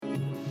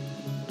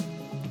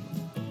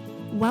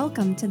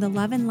Welcome to the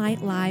Love and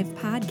Light Live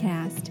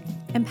podcast,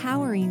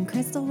 empowering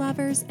crystal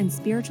lovers and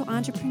spiritual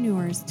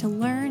entrepreneurs to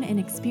learn and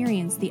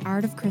experience the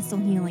art of crystal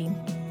healing.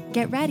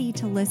 Get ready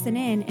to listen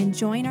in and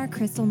join our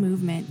crystal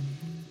movement.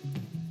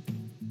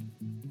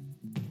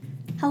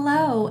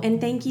 Hello, and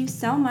thank you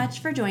so much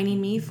for joining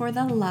me for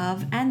the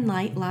Love and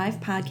Light Live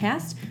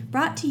podcast,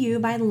 brought to you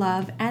by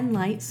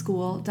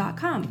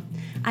loveandlightschool.com.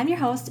 I'm your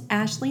host,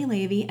 Ashley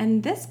Levy,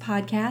 and this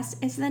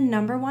podcast is the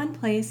 #1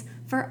 place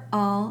for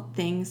all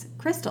things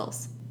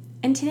crystals.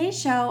 In today's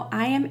show,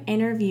 I am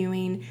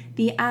interviewing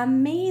the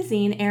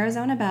amazing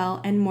Arizona Belle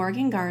and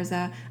Morgan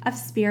Garza of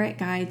Spirit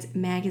Guides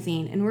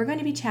magazine, and we're going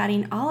to be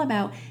chatting all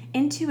about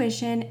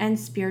intuition and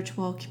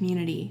spiritual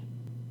community.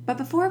 But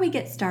before we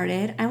get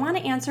started, I want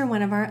to answer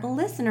one of our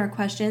listener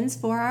questions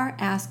for our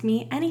Ask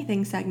Me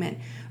Anything segment.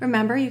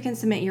 Remember, you can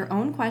submit your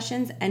own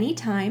questions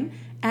anytime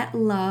at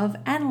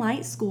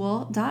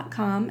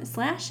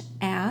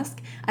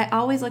loveandlightschool.com/ask. I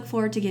always look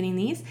forward to getting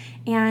these.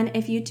 And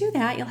if you do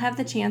that, you'll have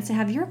the chance to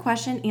have your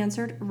question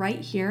answered right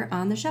here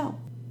on the show.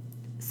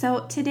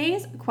 So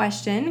today's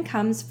question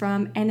comes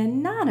from an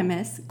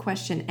anonymous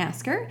question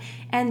asker,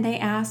 and they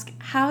ask,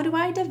 how do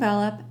I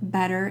develop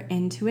better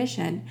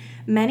intuition?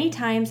 Many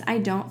times I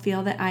don't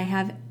feel that I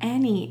have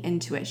any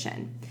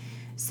intuition.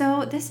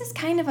 So this is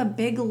kind of a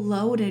big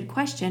loaded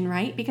question,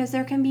 right? Because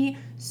there can be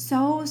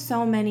so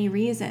many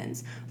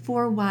reasons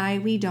for why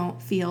we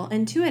don't feel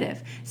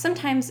intuitive.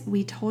 Sometimes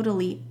we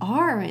totally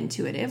are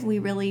intuitive. We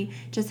really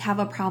just have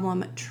a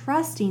problem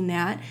trusting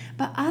that.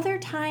 But other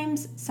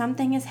times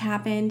something has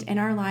happened in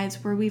our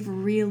lives where we've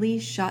really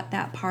shut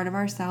that part of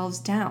ourselves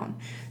down.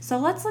 So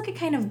let's look at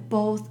kind of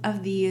both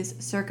of these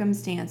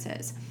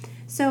circumstances.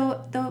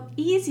 So the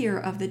easier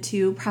of the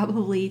two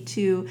probably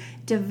to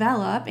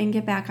develop and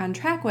get back on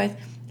track with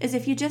is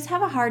if you just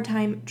have a hard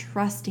time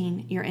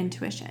trusting your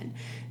intuition.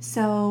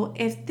 So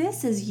if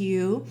this is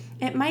you,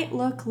 it might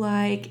look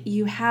like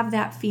you have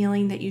that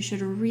feeling that you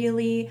should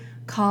really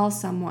call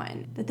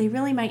someone, that they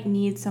really might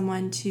need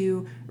someone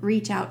to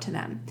reach out to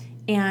them.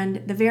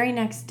 And the very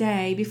next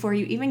day, before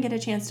you even get a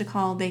chance to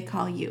call, they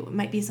call you. It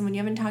might be someone you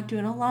haven't talked to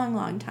in a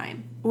long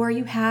time. Or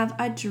you have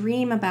a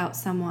dream about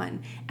someone,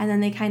 and then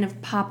they kind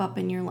of pop up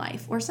in your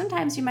life. Or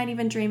sometimes you might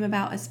even dream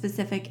about a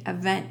specific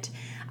event.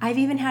 I've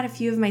even had a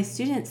few of my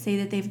students say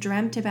that they've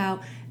dreamt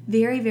about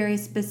very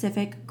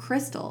specific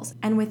crystals.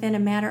 And within a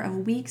matter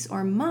of weeks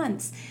or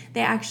months,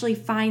 they actually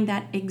find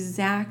that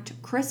exact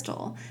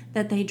crystal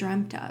that they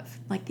dreamt of,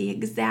 like the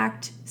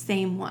exact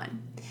same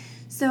one.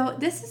 So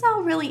this is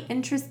all really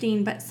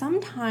interesting, but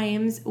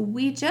sometimes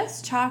we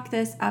just chalk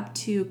this up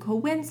to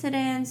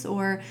coincidence,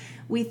 or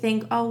we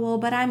think, oh, well,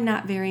 but I'm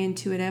not very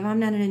intuitive. I'm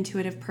not an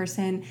intuitive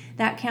person.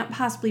 That can't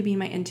possibly be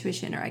my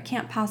intuition, or I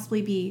can't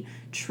possibly be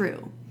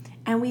true.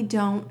 And we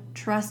don't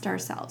trust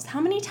ourselves. How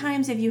many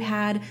times have you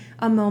had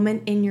a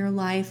moment in your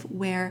life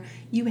where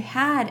you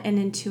had an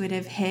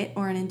intuitive hit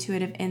or an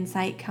intuitive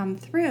insight come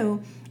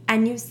through,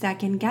 and you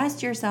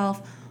second-guessed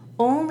yourself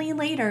only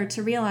later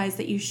to realize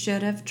that you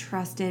should have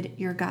trusted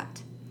your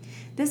gut?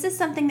 This is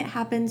something that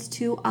happens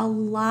to a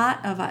lot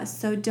of us,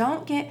 so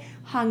don't get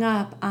hung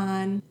up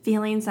on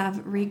feelings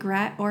of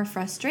regret or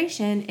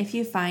frustration if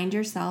you find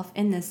yourself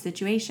in this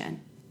situation.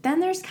 Then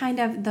there's kind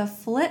of the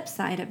flip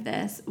side of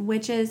this,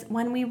 which is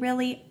when we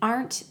really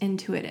aren't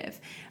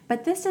intuitive.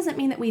 But this doesn't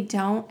mean that we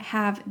don't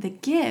have the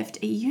gift.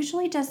 It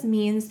usually just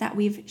means that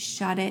we've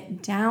shut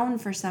it down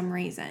for some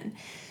reason.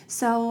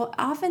 So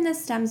often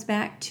this stems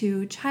back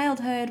to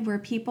childhood, where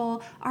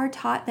people are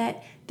taught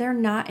that they're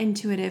not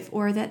intuitive,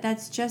 or that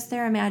that's just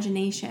their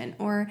imagination,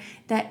 or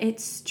that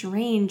it's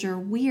strange or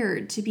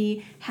weird to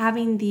be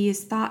having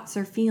these thoughts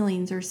or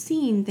feelings or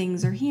seeing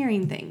things or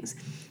hearing things.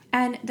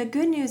 And the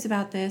good news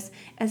about this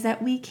is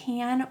that we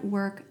can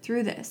work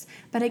through this.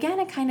 But again,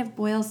 it kind of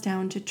boils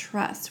down to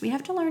trust. We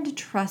have to learn to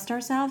trust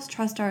ourselves,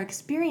 trust our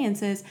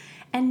experiences,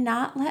 and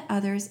not let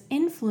others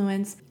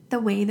influence the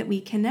way that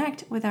we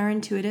connect with our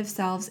intuitive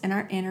selves and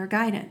our inner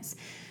guidance.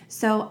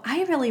 So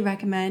I really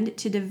recommend,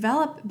 to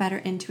develop better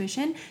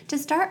intuition, to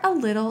start a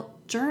little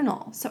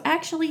journal. So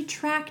actually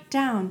track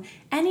down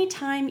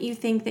anytime you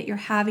think that you're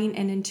having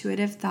an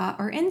intuitive thought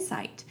or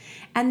insight,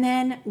 and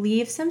then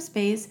leave some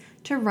space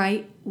to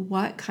write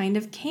what kind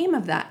of came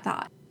of that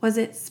thought. Was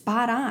it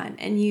spot on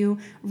and you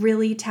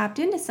really tapped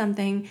into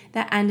something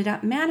that ended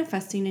up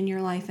manifesting in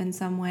your life in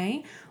some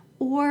way?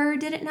 Or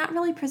did it not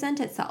really present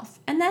itself?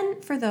 And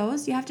then for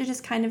those, you have to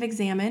just kind of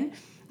examine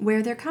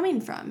where they're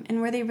coming from.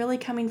 And were they really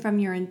coming from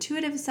your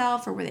intuitive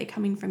self, or were they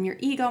coming from your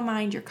ego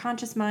mind, your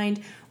conscious mind,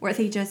 or are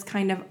they just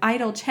kind of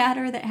idle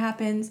chatter that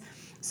happens?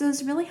 So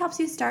this really helps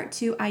you start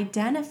to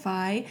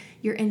identify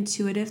your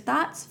intuitive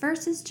thoughts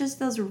versus just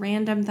those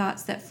random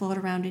thoughts that float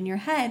around in your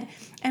head.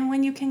 And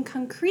when you can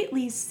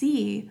concretely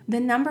see the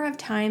number of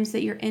times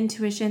that your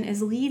intuition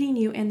is leading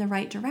you in the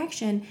right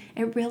direction,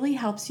 it really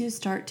helps you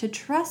start to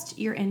trust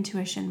your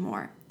intuition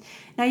more.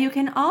 Now, you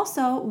can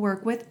also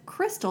work with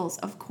crystals,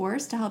 of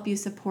course, to help you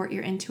support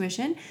your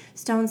intuition.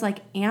 Stones like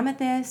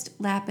amethyst,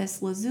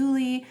 lapis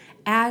lazuli,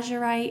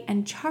 azurite,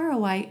 and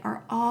charoite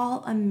are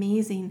all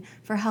amazing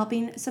for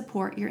helping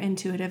support your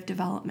intuitive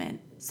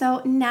development.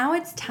 So now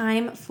it's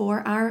time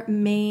for our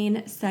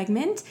main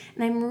segment,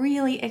 and I'm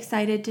really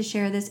excited to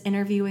share this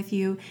interview with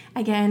you.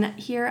 Again,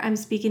 here I'm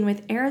speaking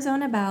with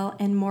Arizona Belle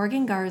and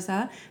Morgan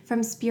Garza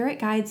from Spirit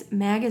Guides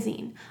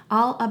Magazine,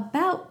 all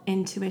about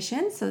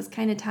intuition, so this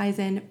kind of ties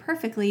in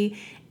perfectly,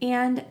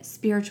 and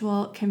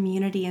spiritual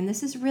community. And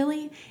this is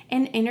really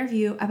an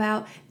interview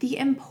about the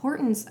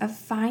importance of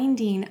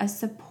finding a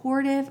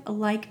supportive,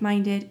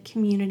 like-minded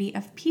community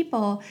of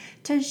people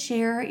to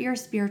share your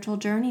spiritual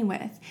journey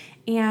with.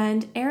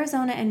 And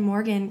Arizona and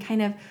Morgan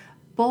kind of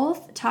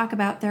both talk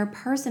about their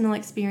personal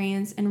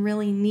experience and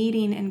really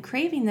needing and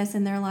craving this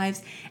in their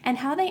lives and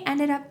how they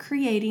ended up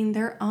creating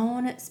their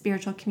own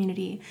spiritual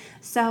community.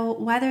 So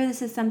whether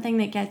this is something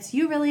that gets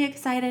you really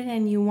excited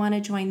and you want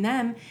to join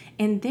them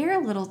in their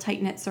little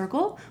tight-knit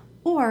circle,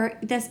 or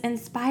this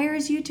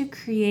inspires you to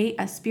create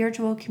a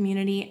spiritual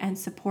community and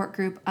support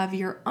group of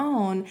your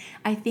own,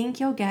 I think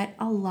you'll get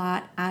a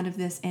lot out of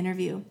this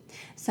interview.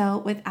 So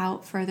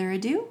without further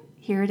ado,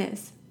 here it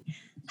is.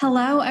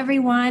 Hello,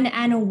 everyone,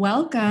 and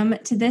welcome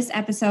to this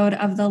episode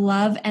of the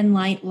Love and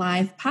Light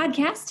Live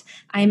podcast.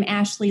 I'm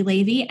Ashley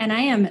Levy, and I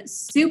am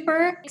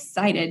super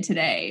excited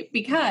today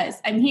because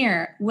I'm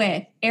here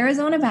with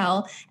Arizona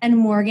Belle and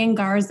Morgan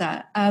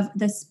Garza of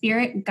the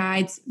Spirit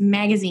Guides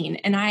Magazine.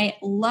 And I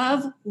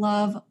love,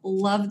 love,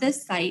 love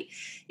this site.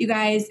 You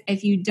guys,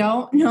 if you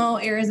don't know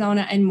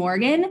Arizona and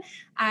Morgan,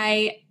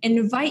 I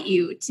invite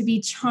you to be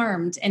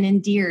charmed and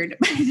endeared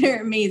by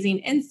their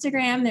amazing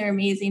Instagram, their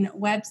amazing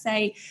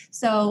website.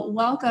 So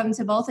welcome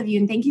to both of you,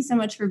 and thank you so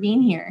much for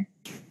being here.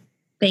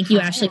 Thank you,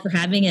 Ashley, for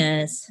having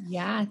us.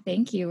 Yeah,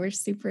 thank you. We're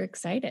super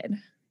excited.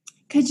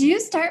 Could you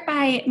start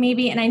by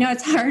maybe, and I know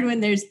it's hard when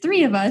there's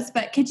three of us,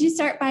 but could you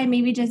start by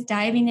maybe just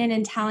diving in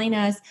and telling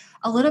us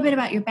a little bit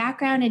about your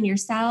background and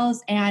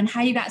yourselves and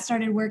how you got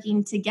started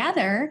working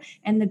together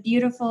and the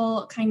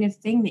beautiful kind of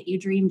thing that you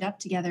dreamed up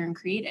together and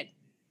created?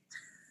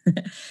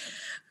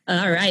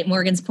 All right.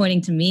 Morgan's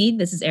pointing to me.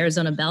 This is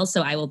Arizona Belle,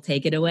 so I will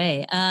take it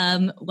away.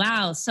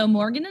 Wow. So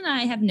Morgan and I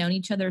have known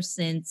each other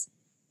since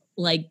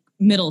like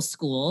middle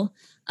school.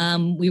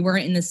 We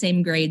weren't in the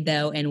same grade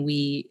though, and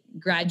we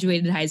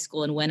graduated high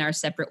school and went our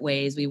separate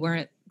ways. We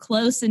weren't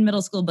close in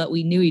middle school, but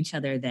we knew each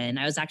other then.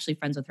 I was actually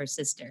friends with her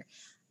sister.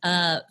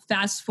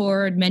 Fast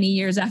forward many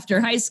years after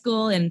high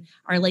school in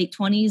our late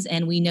 20s,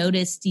 and we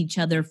noticed each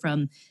other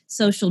from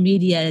social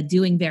media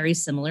doing very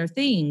similar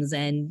things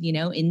and, you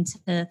know,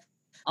 into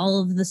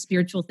all of the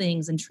spiritual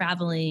things and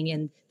traveling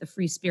and the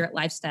free spirit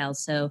lifestyle.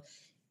 So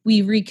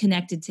we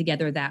reconnected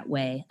together that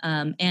way.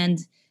 And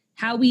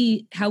how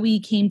we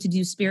came to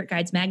do Spirit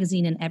Guides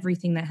Magazine and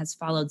everything that has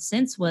followed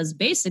since was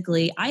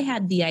basically, I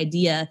had the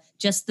idea,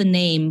 just the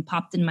name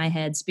popped in my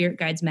head, Spirit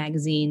Guides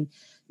Magazine,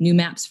 New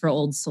Maps for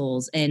Old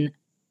Souls. And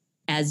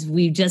as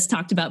we just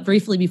talked about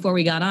briefly before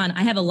we got on,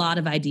 I have a lot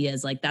of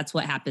ideas. Like that's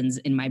what happens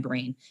in my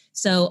brain.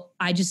 So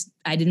I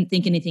didn't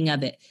think anything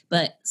of it,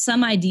 but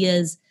some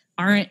ideas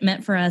aren't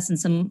meant for us and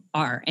some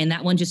are, and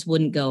that one just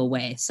wouldn't go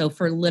away. So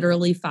for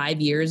literally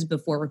 5 years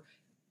before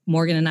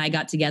Morgan and I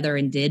got together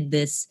and did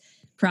this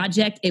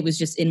project, it was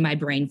just in my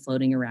brain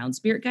floating around.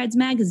 Spirit Guides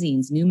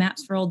Magazines, New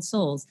Maps for Old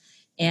Souls.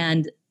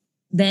 And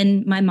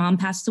then my mom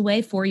passed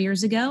away 4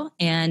 years ago,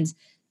 and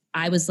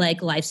I was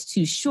like, life's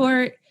too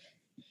short.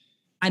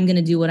 I'm going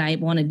to do what I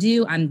want to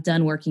do. I'm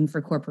done working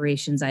for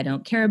corporations I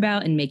don't care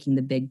about and making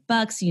the big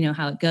bucks. You know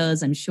how it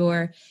goes, I'm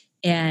sure.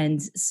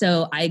 And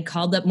so I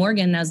called up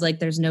Morgan and I was like,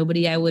 there's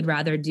nobody I would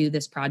rather do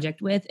this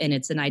project with. And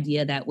it's an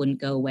idea that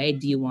wouldn't go away.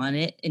 Do you want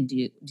it? And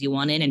do you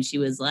want it? And she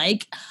was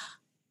like,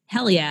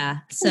 hell yeah.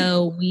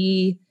 So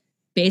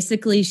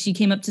she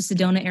came up to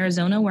Sedona,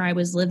 Arizona, where I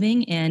was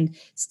living, and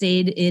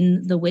stayed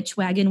in the witch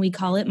wagon, we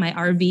call it, my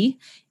RV.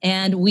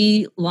 And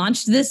we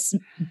launched this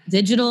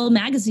digital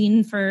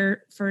magazine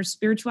for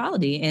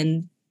spirituality.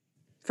 And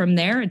from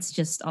there, it's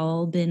just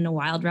all been a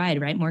wild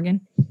ride, right,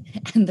 Morgan?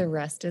 And the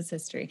rest is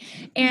history.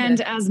 And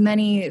as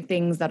many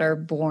things that are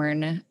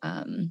born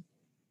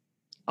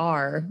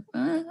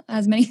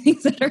as many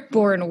things that are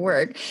born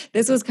work.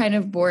 This was kind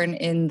of born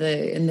in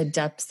the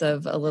depths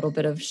of a little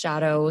bit of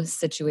shadow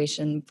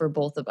situation for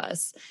both of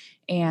us.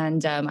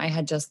 And I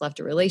had just left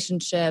a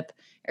relationship.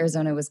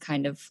 Arizona was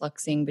kind of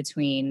fluxing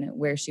between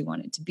where she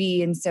wanted to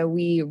be. And so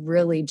we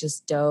really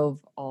just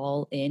dove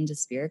all into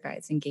Spirit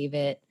Guides and gave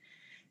it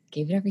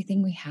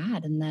everything we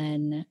had. And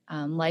then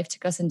life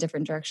took us in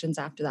different directions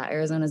after that.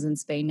 Arizona's in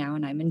Spain now,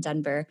 and I'm in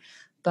Denver.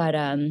 But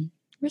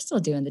we're still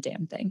doing the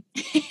damn thing.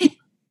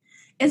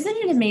 Isn't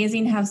it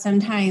amazing how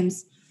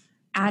sometimes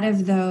out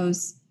of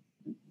those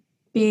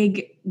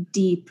big,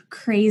 deep,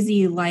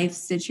 crazy life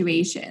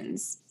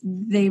situations,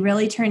 they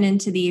really turn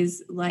into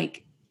these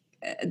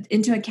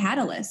into a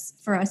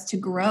catalyst for us to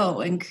grow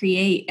and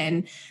create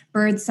and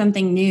birth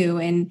something new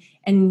and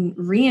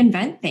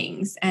reinvent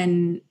things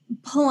and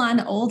pull on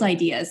old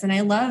ideas. And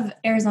I love,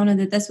 Arizona,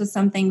 that this was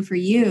something for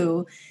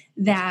you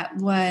that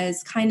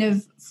was kind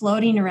of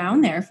floating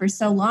around there for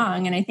so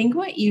long. And I think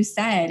what you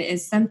said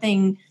is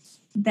something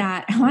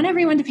that I want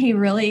everyone to pay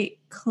really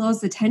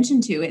close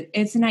attention to.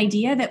 It's an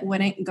idea that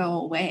wouldn't go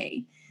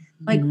away.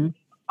 Like, we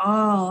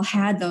all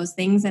had those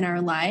things in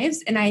our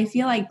lives. And I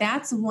feel like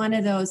that's one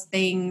of those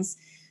things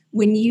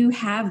when you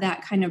have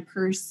that kind of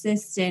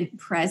persistent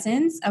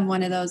presence of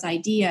one of those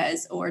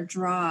ideas or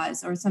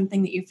draws or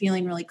something that you're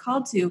feeling really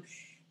called to,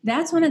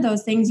 that's one of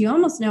those things you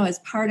almost know as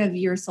part of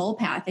your soul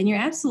path. And you're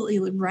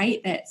absolutely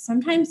right that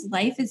sometimes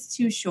life is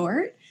too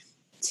short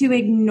to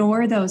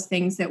ignore those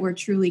things that we're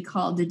truly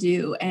called to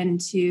do and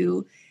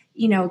to,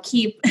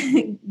 keep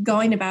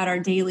going about our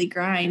daily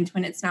grind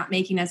when it's not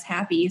making us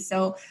happy.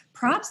 So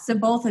props to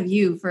both of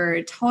you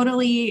for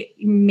totally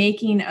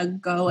making a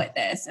go at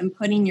this and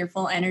putting your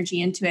full energy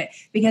into it,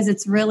 because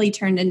it's really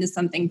turned into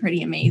something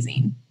pretty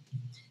amazing.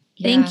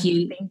 Thank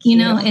you.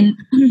 And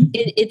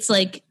it's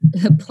like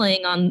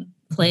playing on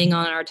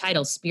our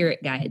title,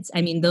 Spirit Guides.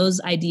 I mean, those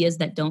ideas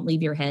that don't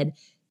leave your head,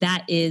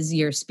 that is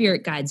your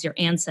spirit guides, your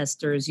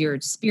ancestors,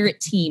 your spirit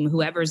team,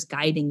 whoever's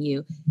guiding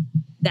you,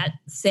 that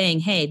saying,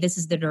 hey, this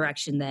is the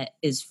direction that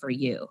is for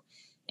you.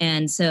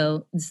 And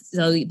so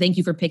thank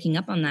you for picking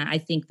up on that. I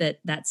think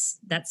that's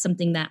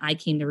something that I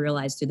came to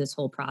realize through this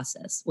whole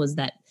process, was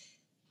that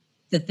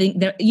the thing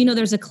that,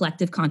 there's a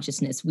collective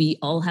consciousness. We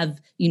all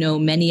have,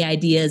 many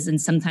ideas, and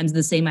sometimes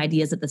the same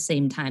ideas at the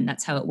same time.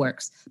 That's how it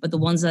works. But the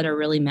ones that are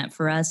really meant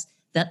for us,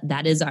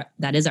 that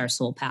is our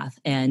soul path.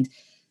 And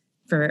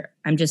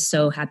I'm just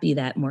so happy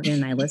that Morgan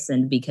and I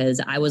listened,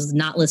 because I was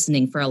not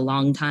listening for a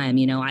long time.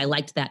 I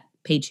liked that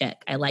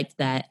paycheck. I liked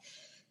that,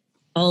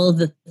 all of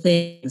the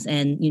things.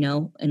 And,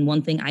 and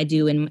one thing I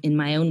do in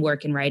my own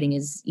work and writing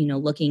is,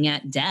 looking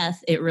at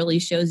death. It really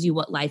shows you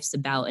what life's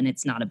about, and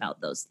it's not about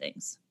those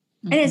things.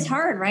 And it's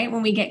hard, right?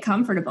 When we get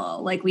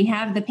comfortable, like we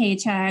have the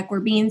paycheck,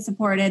 we're being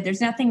supported.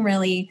 There's nothing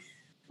really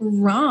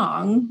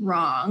wrong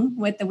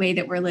with the way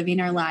that we're living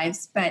our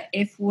lives. But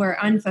if we're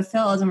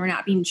unfulfilled and we're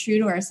not being true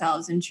to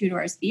ourselves and true to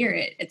our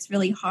spirit, it's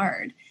really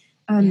hard.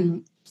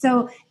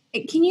 So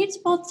can you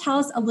both tell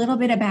us a little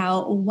bit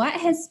about what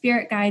has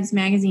Spirit Guides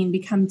magazine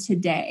become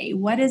today?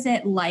 What is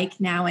it like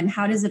now, and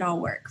how does it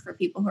all work for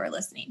people who are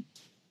listening?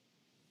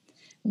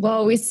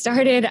 Well, we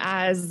started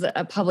as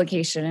a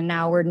publication, and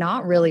now we're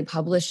not really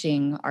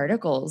publishing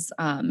articles.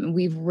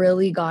 We've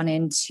really gone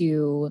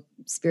into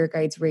Spirit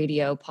Guides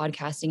Radio,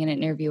 podcasting and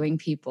interviewing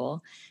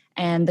people,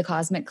 and the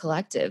Cosmic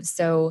Collective.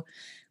 So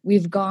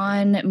we've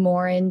gone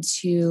more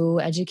into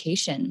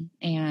education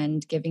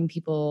and giving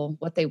people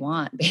what they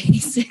want,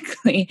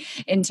 basically,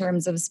 in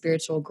terms of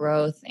spiritual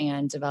growth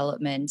and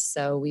development.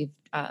 So we've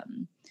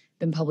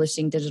been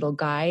publishing digital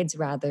guides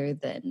rather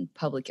than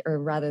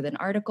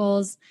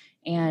articles,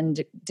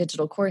 and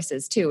digital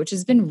courses too, which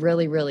has been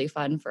really, really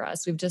fun for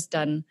us. We've just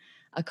done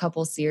a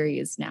couple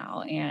series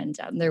now, and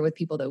they're with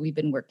people that we've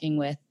been working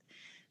with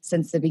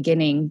since the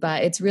beginning,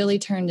 but it's really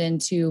turned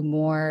into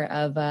more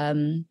of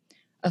a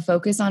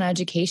focus on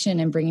education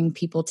and bringing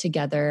people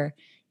together.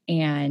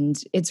 And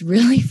it's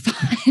really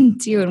fun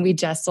too. And we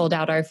just sold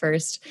out our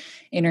first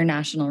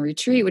international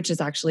retreat, which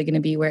is actually going to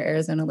be where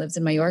Arizona lives,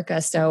 in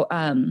Mallorca. So,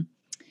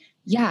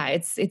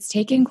 it's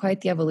taken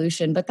quite the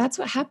evolution, but that's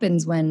what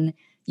happens when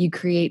you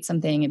create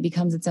something. It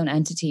becomes its own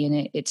entity,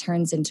 and it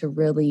turns into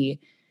really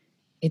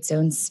its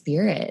own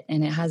spirit,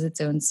 and it has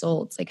its own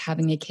soul. It's like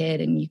having a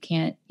kid, and you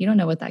don't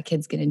know what that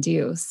kid's going to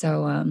do.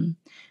 So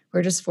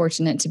we're just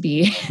fortunate to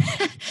be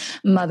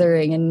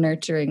mothering and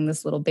nurturing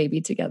this little baby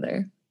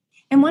together.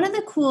 And one of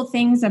the cool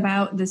things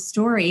about the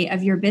story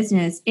of your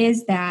business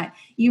is that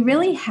you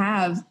really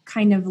have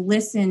kind of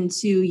listened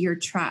to your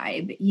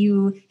tribe.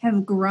 You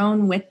have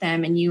grown with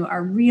them, and you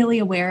are really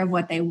aware of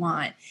what they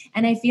want.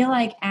 And I feel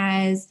like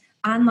as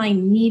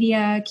online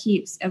media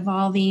keeps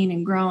evolving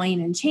and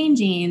growing and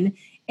changing,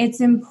 it's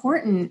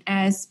important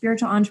as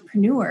spiritual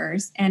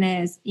entrepreneurs and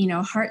as,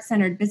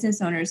 heart-centered business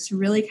owners to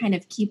really kind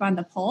of keep on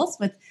the pulse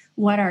with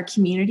what our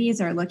communities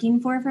are looking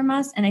for from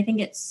us. And I think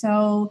it's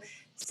so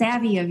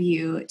savvy of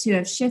you to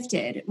have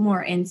shifted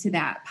more into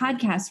that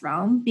podcast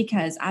realm,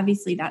 because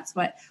obviously that's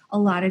what a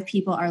lot of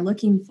people are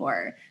looking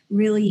for.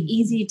 Really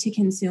easy to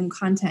consume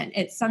content.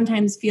 It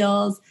sometimes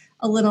feels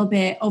a little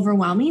bit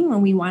overwhelming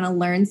when we want to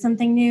learn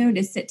something new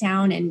to sit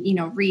down and,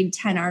 read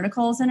 10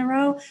 articles in a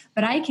row.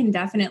 But I can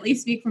definitely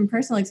speak from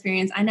personal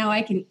experience. I know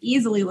I can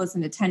easily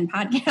listen to 10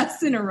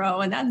 podcasts in a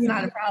row, and that's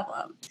not a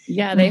problem.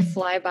 Yeah, they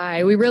fly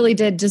by. We really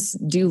did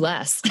just do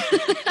less.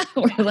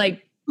 We're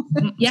like,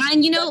 yeah.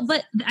 And,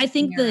 but I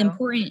think the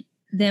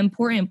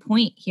important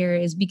point here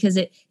is because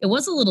it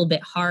was a little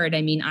bit hard.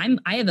 I mean,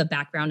 I have a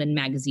background in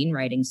magazine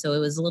writing, so it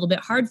was a little bit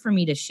hard for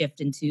me to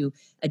shift into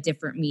a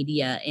different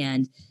media,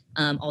 and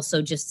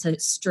also just to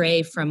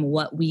stray from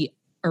what we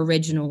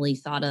originally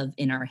thought of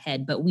in our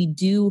head. But we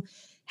do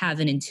have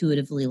an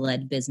intuitively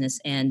led business,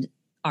 and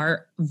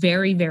our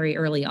very, very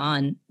early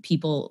on,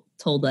 people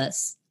told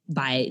us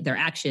by their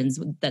actions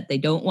that they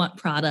don't want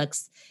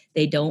products.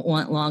 They don't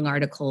want long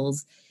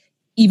articles.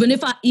 even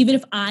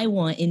if I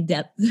want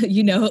in-depth,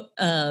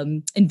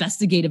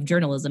 investigative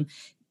journalism,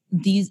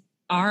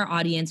 our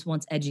audience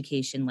wants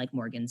education, like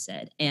Morgan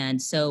said.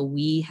 And so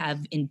we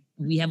have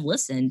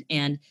listened,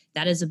 and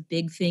that is a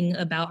big thing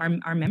about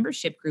our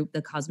membership group,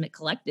 the Cosmic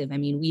Collective. I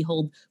mean, we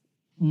hold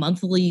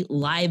monthly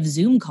live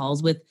Zoom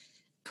calls with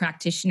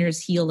practitioners,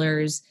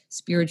 healers,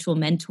 spiritual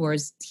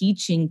mentors,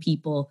 teaching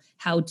people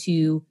how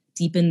to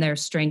deepen their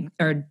strength,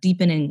 or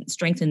deepen and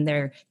strengthen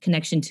their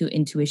connection to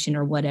intuition,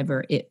 or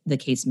whatever the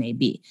case may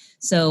be.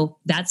 So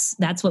that's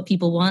what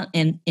people want.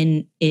 And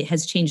it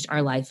has changed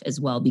our life as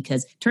well,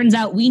 because turns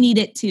out we need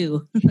it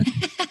too.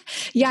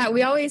 Yeah,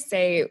 we always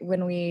say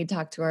when we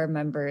talk to our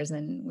members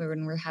and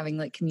when we're having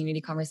like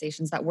community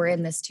conversations that we're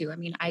in this too. I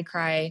mean, I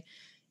cry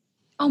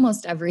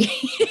almost every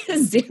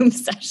Zoom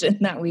session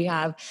that we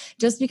have,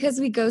 just because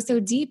we go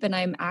so deep and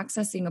I'm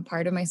accessing a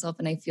part of myself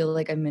and I feel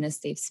like I'm in a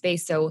safe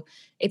space. So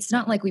it's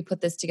not like we put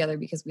this together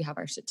because we have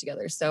our shit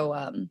together. So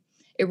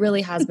it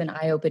really has been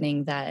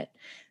eye-opening that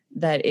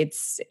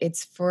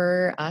it's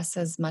for us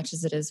as much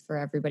as it is for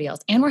everybody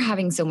else. And we're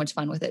having so much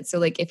fun with it. So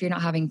like, if you're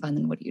not having fun,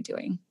 then what are you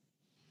doing?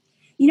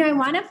 I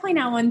want to point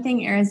out one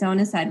thing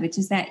Arizona said, which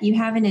is that you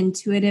have an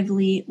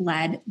intuitively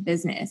led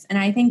business. And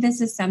I think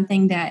this is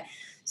something that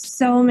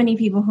so many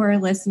people who are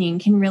listening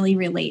can really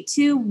relate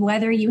to,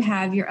 whether you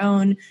have your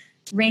own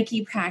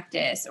Reiki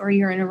practice or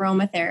you're an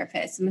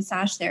aromatherapist, a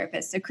massage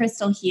therapist, a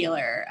crystal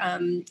healer,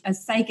 a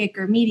psychic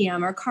or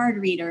medium or card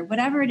reader,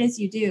 whatever it is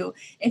you do.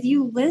 If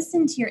you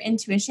listen to your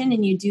intuition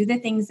and you do the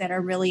things that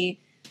are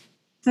really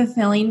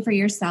fulfilling for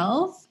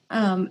yourself,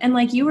 and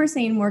like you were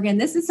saying, Morgan,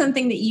 this is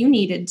something that you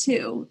needed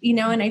too,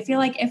 and I feel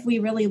like if we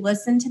really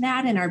listen to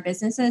that in our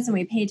businesses and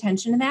we pay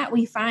attention to that,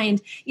 we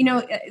find,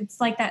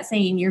 it's like that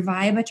saying, your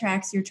vibe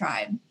attracts your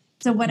tribe.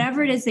 So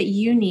whatever it is that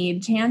you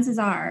need, chances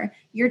are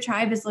your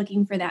tribe is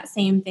looking for that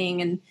same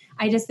thing. And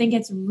I just think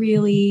it's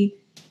really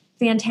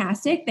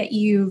fantastic that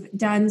you've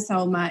done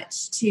so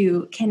much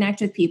to connect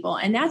with people.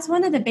 And that's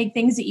one of the big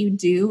things that you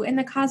do in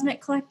the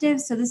Cosmic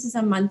Collective. So this is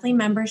a monthly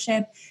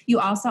membership. You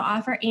also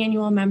offer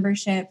annual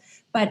membership,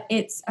 but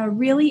it's a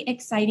really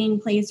exciting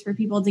place for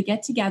people to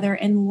get together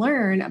and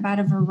learn about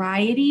a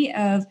variety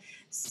of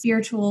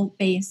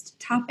spiritual-based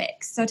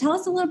topics. So tell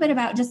us a little bit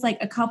about just like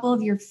a couple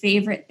of your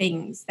favorite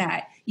things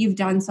that you've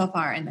done so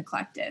far in the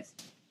collective.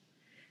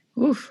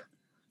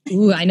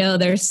 Ooh, I know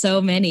there's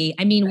so many.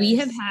 I mean, we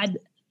have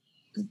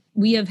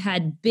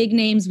had big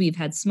names, we've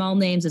had small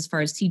names as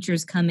far as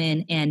teachers come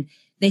in, and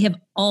they have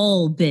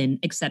all been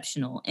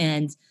exceptional.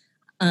 And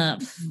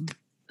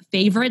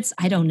favorites,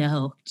 I don't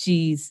know.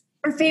 Geez.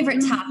 Or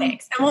favorite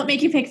topics. I won't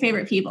make you pick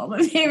favorite people,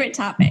 but favorite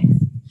topics.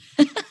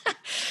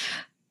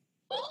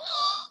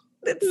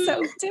 It's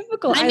so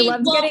difficult. I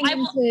love getting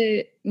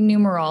into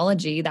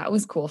numerology. That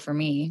was cool for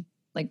me,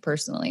 like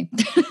personally.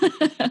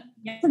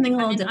 Something a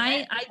little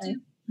different. I do.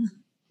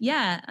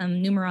 Yeah,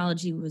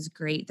 numerology was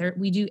great.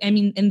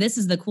 And this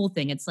is the cool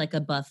thing. It's like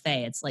a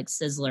buffet. It's like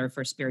Sizzler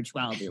for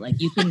spirituality. Like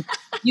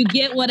you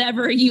get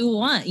whatever you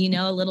want,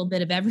 a little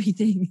bit of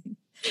everything.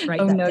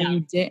 Oh no, down. You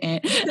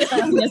didn't. Yes,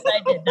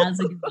 I did. That was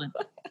a good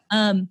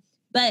one.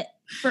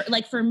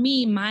 But for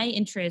me, my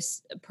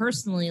interest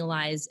personally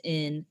lies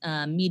in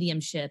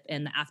mediumship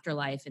and the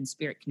afterlife and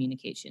spirit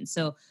communication.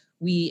 So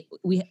we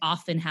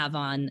often have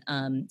on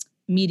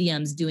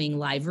mediums doing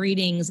live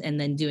readings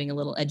and then doing a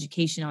little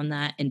education on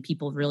that. And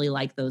people really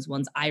like those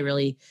ones. I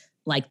really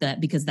like that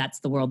because that's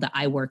the world that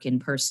I work in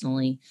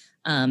personally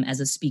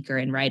as a speaker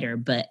and writer.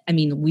 But I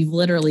mean, we've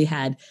literally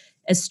had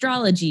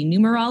astrology,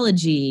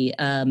 numerology,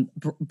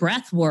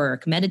 breath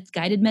work,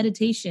 guided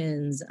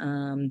meditations,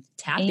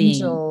 tapping.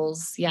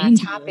 Angels.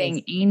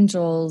 Tapping,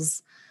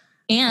 angels.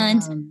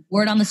 And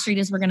word on the street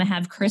is we're going to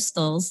have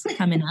crystals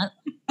coming up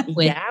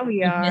with,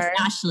 we are. Miss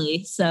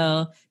Ashley.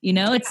 So,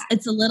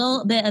 it's a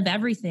little bit of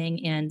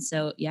everything. And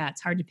so,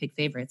 it's hard to pick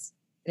favorites.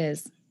 It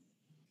is.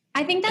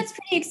 I think that's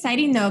pretty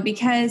exciting though,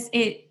 because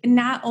it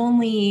not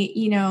only,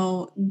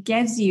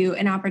 gives you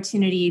an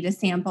opportunity to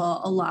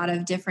sample a lot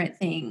of different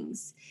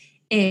things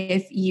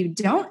if you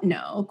don't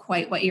know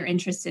quite what you're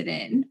interested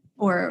in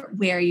or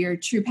where your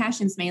true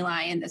passions may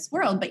lie in this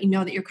world, but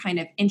that you're kind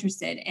of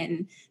interested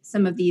in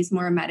some of these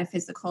more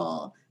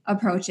metaphysical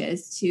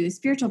approaches to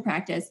spiritual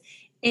practice.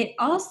 It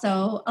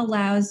also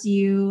allows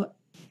you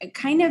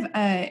kind of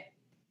a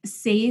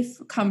safe,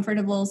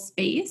 comfortable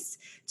space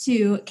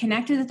to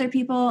connect with other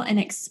people and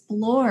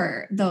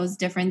explore those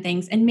different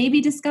things and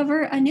maybe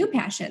discover a new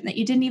passion that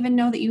you didn't even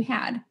know that you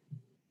had.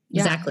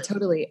 Yeah, exactly.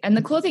 Totally. And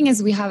the cool thing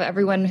is we have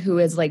everyone who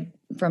is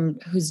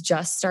who's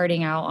just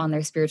starting out on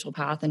their spiritual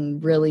path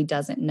and really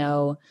doesn't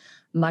know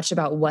much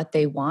about what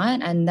they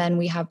want. And then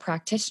we have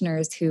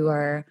practitioners who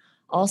are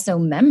also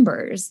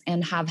members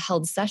and have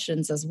held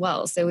sessions as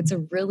well. So it's a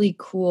really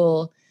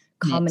cool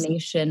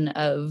combination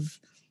of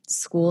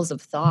schools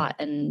of thought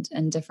and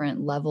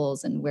different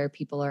levels and where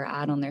people are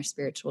at on their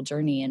spiritual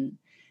journey. And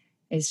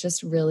it's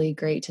just really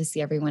great to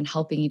see everyone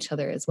helping each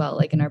other as well.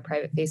 Like in our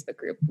private Facebook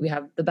group, we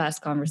have the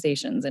best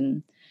conversations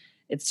and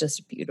it's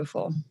just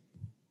beautiful.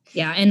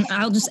 Yeah. And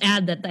I'll just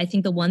add that I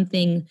think the one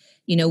thing,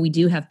 you know, we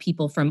do have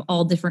people from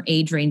all different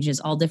age ranges,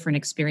 all different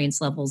experience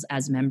levels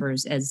as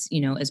members, as,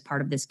 you know, as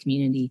part of this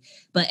community,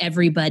 but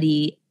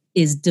everybody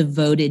is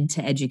devoted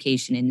to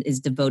education and is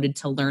devoted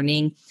to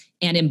learning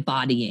and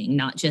embodying,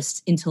 not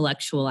just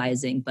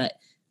intellectualizing, but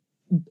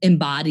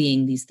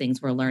embodying these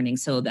things we're learning.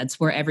 So that's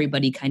where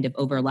everybody kind of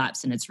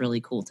overlaps. And it's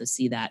really cool to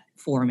see that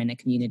form in a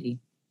community.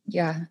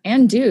 Yeah.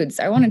 And dudes,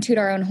 I want to toot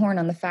our own horn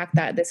on the fact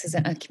that this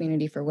isn't a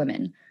community for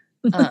women.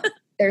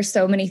 There's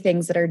so many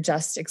things that are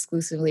just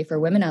exclusively for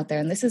women out there,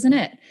 and this isn't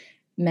it.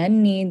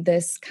 Men need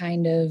this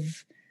kind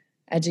of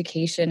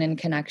education and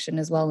connection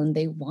as well, and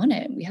they want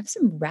it. We have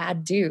some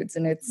rad dudes,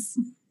 and it's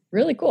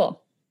really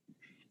cool.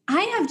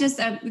 I have just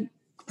a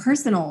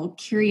personal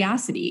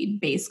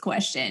curiosity-based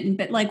question,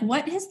 but like,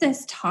 what has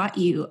this taught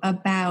you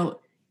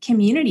about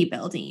community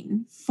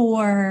building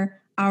for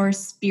our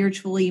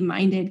spiritually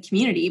minded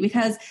community?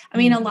 Because I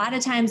mean, a lot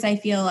of times I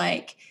feel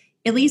like,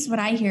 at least what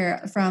I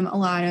hear from a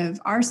lot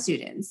of our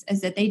students,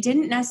 is that they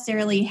didn't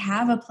necessarily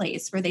have a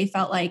place where they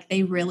felt like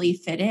they really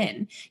fit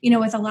in. You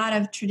know, with a lot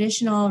of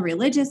traditional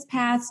religious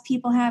paths,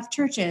 people have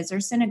churches or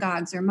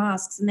synagogues or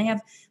mosques, and they have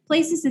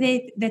places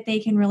that they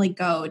can really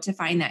go to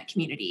find that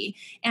community.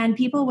 And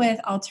people with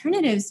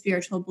alternative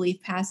spiritual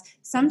belief paths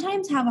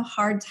sometimes have a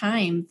hard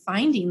time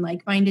finding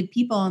like-minded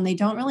people, and they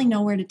don't really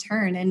know where to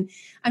turn. And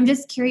I'm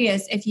just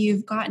curious if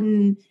you've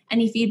gotten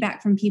any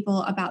feedback from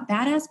people about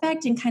that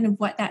aspect and kind of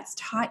what that's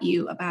taught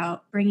you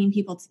about bringing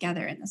people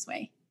together in this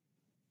way.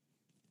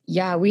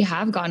 Yeah, we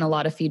have gotten a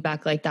lot of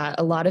feedback like that.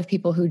 A lot of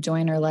people who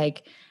join are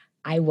like,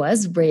 I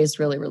was raised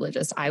really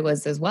religious. I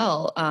was as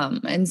well.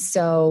 And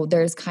so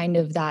there's kind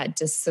of that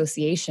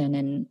dissociation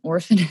and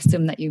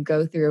orphanism that you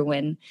go through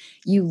when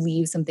you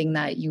leave something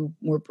that you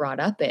were brought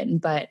up in.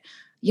 But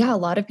yeah, a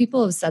lot of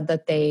people have said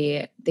that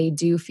they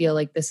do feel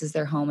like this is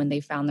their home and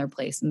they found their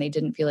place and they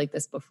didn't feel like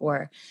this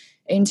before.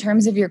 In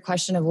terms of your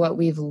question of what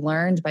we've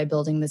learned by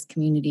building this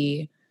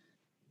community,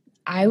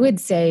 I would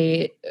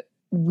say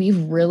we've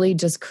really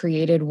just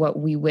created what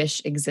we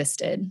wish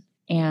existed.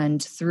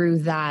 And through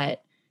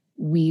that,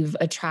 we've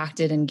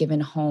attracted and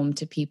given home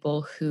to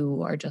people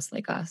who are just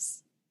like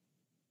us.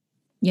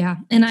 Yeah.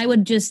 And I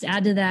would just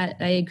add to that,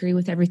 I agree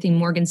with everything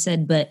Morgan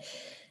said, but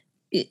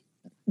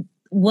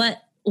what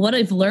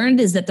I've learned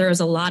is that there's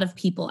a lot of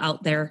people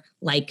out there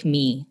like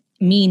me,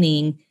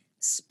 meaning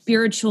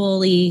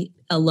spiritually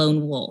a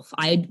lone wolf.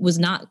 I was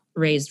not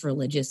raised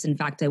religious. In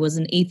fact, I was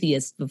an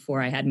atheist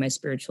before I had my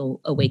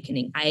spiritual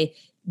awakening.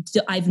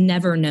 I've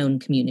never known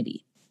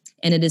community,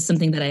 and it is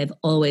something that I have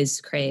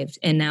always craved.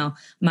 And now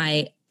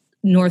my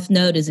North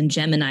Node is in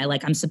Gemini.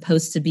 Like, I'm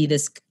supposed to be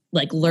this,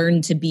 like,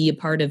 learn to be a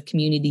part of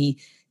community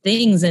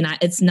things. And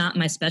it's not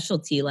my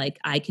specialty. Like,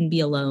 I can be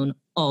alone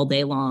all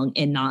day long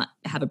and not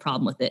have a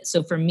problem with it.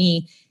 So for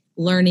me,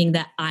 learning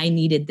that I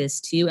needed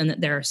this too, and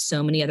that there are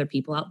so many other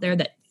people out there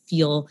that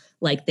feel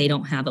like they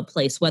don't have a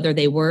place, whether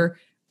they were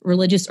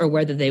religious or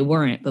whether they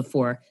weren't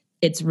before,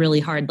 it's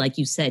really hard, like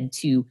you said,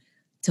 to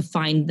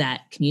find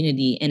that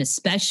community. And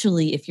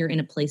especially if you're in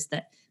a place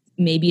that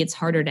maybe it's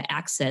harder to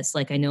access.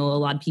 Like, I know a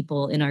lot of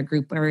people in our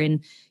group are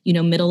in, you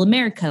know, middle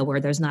America, where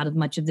there's not as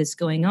much of this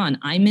going on.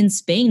 I'm in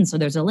Spain, so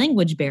there's a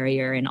language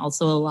barrier and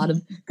also a lot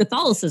of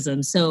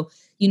Catholicism. So,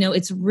 you know,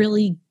 it's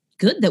really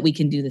good that we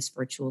can do this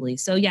virtually.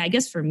 So yeah, I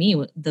guess for me,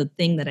 the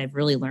thing that I've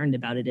really learned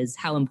about it is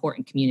how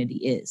important community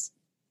is.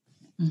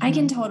 I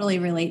can totally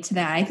relate to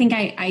that. I think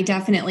I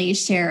definitely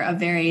share a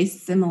very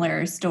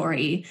similar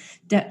story,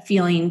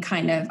 feeling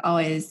kind of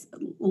always a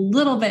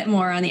little bit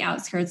more on the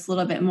outskirts, a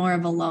little bit more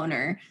of a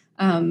loner.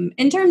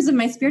 In terms of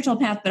my spiritual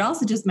path, but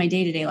also just my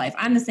day-to-day life.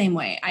 I'm the same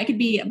way. I could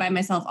be by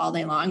myself all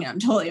day long, and I'm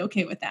totally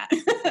okay with that.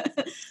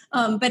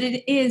 But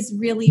it is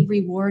really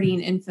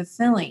rewarding and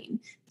fulfilling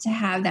to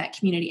have that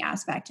community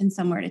aspect and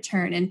somewhere to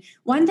turn. And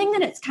one thing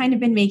that it's kind of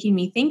been making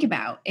me think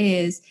about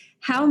is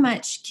how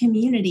much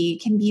community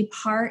can be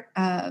part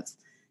of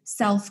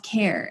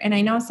self-care. And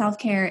I know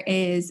self-care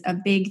is a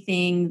big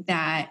thing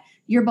that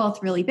you're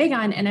both really big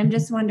on. And I'm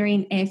just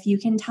wondering if you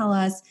can tell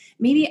us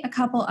maybe a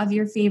couple of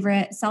your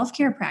favorite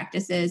self-care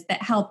practices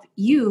that help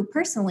you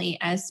personally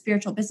as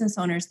spiritual business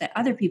owners that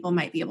other people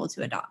might be able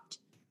to adopt.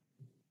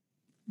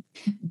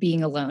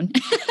 Being alone.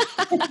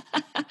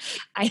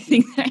 I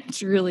think that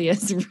truly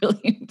is really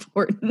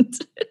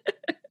important.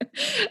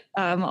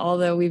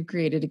 Although we've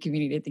created a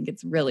community, I think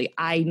it's really,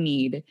 I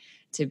need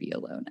to be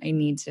alone. I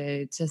need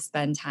to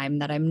spend time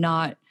that I'm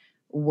not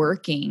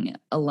working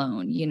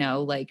alone, you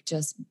know, like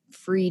just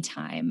free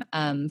time.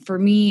 For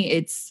me,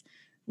 it's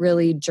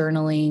really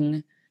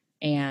journaling.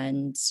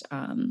 And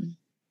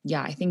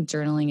yeah, I think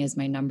journaling is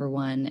my number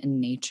one,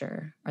 and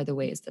nature are the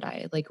ways that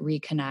I like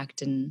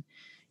reconnect and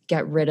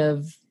get rid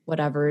of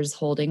whatever's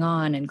holding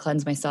on and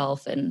cleanse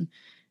myself. And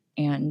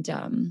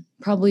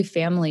probably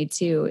family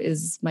too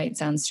might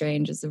sound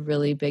strange, is a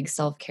really big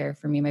self-care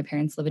for me. My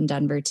parents live in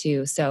Denver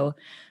too. So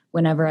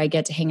whenever I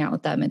get to hang out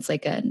with them, it's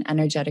like an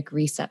energetic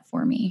reset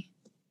for me.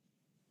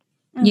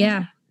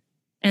 Yeah.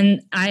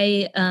 And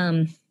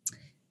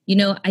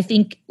I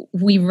think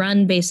we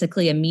run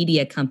basically a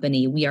media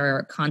company. We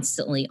are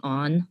constantly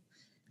on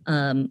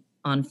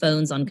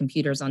phones, on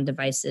computers, on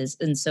devices.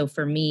 And so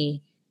for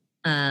me,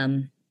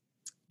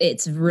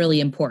 it's really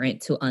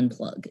important to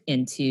unplug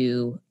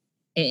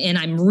and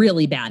I'm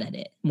really bad at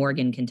it.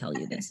 Morgan can tell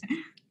you this,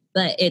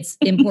 but it's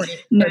important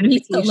for me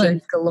to learn.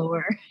 Notifications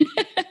galore.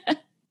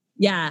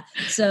 Yeah.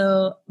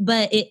 So,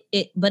 but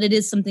it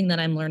is something that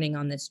I'm learning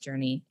on this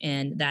journey.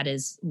 And that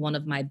is one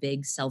of my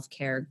big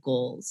self-care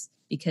goals,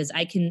 because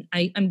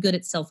I'm good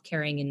at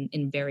self-caring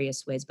in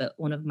various ways, but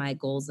one of my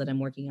goals that I'm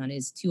working on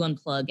is to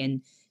unplug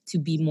and to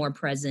be more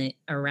present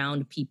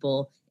around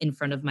people in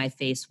front of my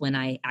face when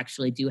I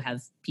actually do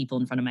have people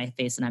in front of my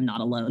face and I'm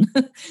not alone.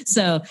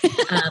 So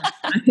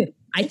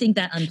I think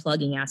that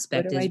unplugging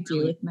aspect what do is I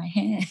do with my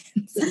hands?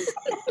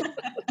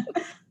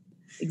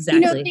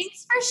 Exactly.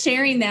 Thanks for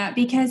sharing that,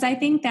 because I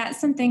think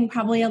that's something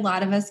probably a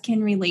lot of us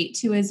can relate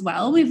to as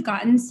well. We've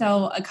gotten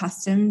so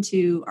accustomed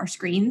to our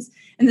screens,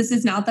 and this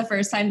is not the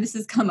first time this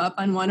has come up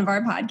on one of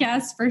our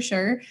podcasts for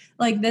sure.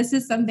 Like, this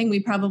is something we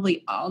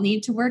probably all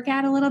need to work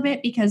at a little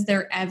bit because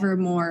they're ever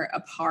more a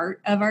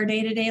part of our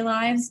day-to-day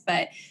lives.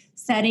 But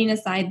setting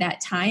aside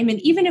that time, and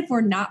even if we're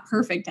not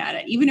perfect at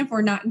it, even if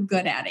we're not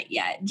good at it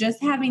yet,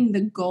 just having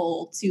the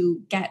goal to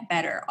get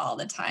better all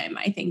the time,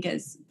 I think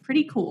is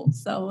pretty cool.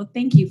 So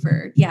thank you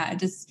for,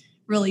 just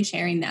really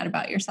sharing that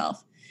about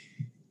yourself.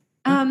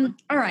 All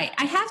right.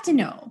 I have to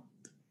know,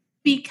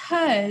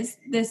 because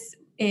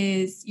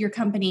your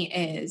company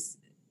is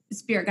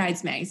Spirit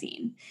Guides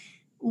Magazine,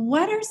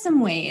 what are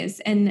some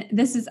ways, and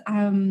this is,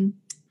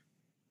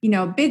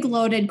 big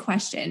loaded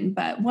question,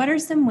 but what are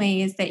some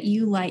ways that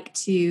you like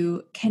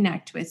to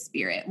connect with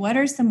spirit? What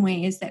are some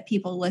ways that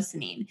people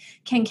listening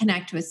can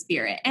connect with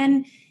spirit?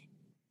 And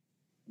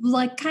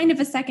like, kind of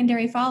a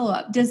secondary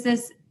follow-up, does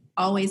this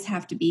always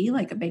have to be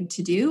like a big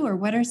to-do, or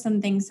what are some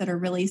things that are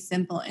really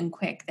simple and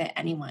quick that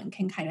anyone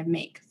can kind of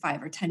make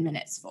 5 or 10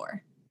 minutes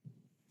for?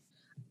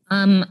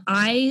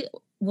 I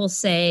will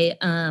say,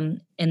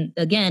 and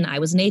again, I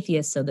was an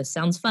atheist, so this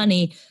sounds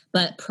funny,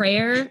 but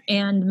prayer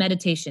and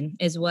meditation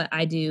is what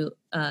I do.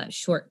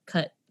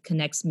 Shortcut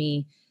connects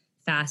me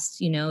fast.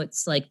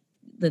 It's like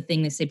the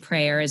thing they say,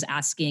 prayer is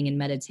asking and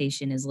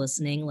meditation is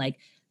listening. Like,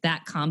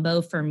 that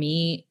combo for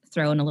me,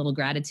 throw in a little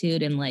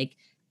gratitude, and like,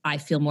 I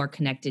feel more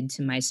connected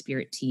to my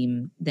spirit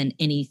team than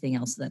anything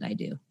else that I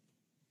do.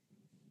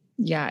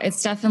 Yeah,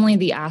 it's definitely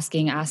the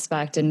asking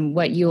aspect. And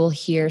what you'll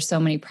hear so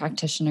many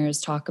practitioners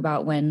talk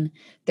about when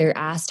they're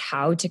asked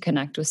how to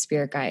connect with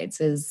spirit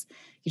guides is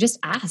you just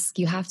ask.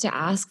 You have to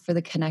ask for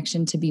the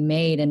connection to be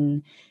made.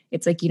 And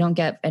it's like you don't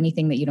get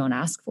anything that you don't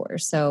ask for.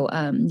 So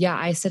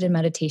I sit in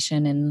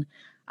meditation and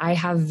I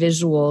have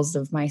visuals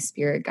of my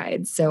spirit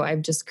guides. So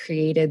I've just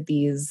created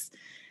these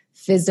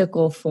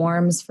physical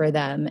forms for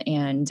them.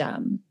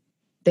 And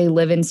they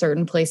live in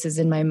certain places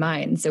in my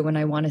mind. So when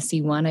I want to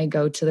see one, I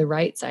go to the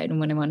right side.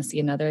 And when I want to see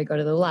another, I go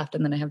to the left.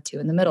 And then I have two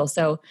in the middle.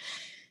 So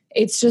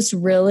it's just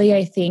really,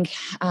 I think,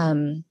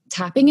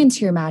 tapping into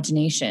your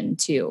imagination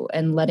too,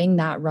 and letting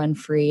that run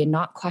free and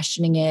not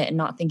questioning it and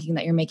not thinking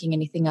that you're making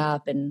anything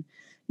up and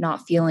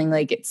not feeling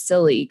like it's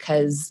silly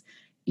because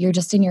you're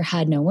just in your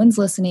head. No one's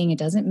listening. It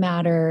doesn't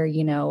matter.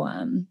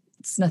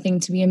 It's nothing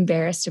to be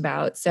embarrassed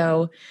about.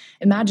 So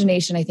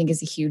imagination, I think,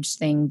 is a huge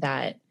thing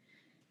that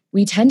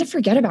we tend to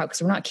forget about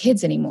because we're not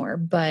kids anymore,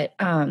 but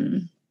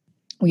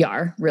we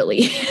are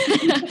really.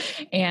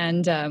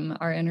 And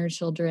our inner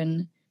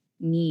children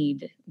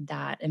need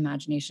that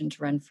imagination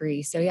to run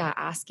free. So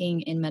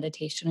asking in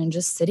meditation and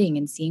just sitting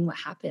and seeing what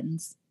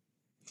happens.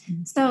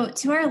 So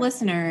to our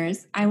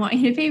listeners, I want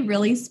you to pay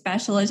really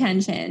special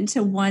attention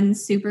to one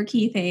super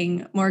key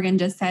thing Morgan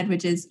just said,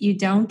 which is you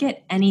don't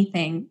get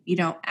anything you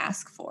don't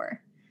ask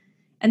for.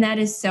 And that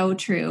is so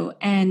true.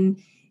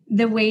 And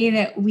the way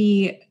that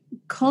we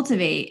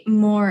cultivate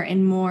more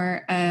and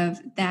more of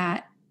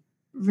that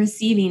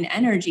receiving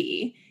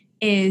energy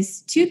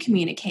is to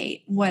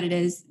communicate what it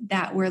is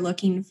that we're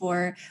looking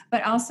for,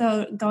 but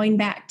also going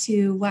back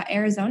to what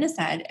Arizona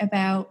said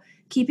about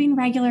keeping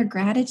regular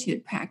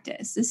gratitude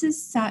practice. This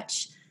is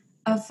such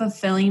a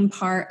fulfilling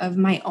part of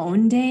my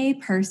own day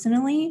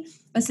personally.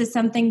 This is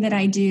something that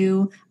I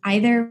do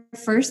either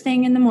first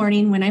thing in the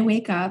morning when I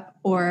wake up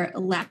or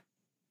last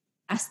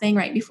thing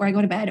right before I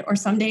go to bed, or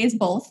some days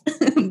both,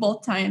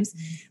 both times.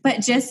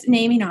 But just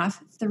naming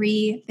off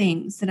 3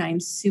 things that I'm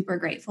super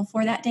grateful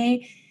for that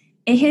day,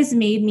 it has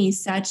made me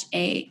such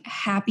a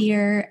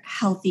happier,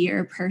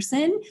 healthier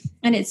person.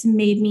 And it's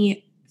made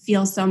me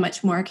feel so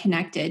much more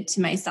connected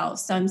to myself.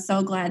 So I'm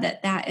so glad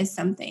that that is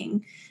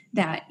something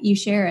that you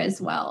share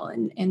as well.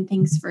 And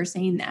thanks for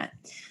saying that.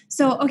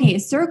 So, okay,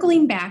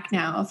 circling back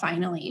now,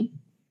 finally.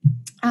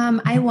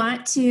 I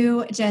want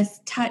to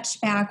just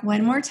touch back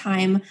one more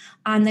time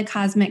on the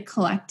Cosmic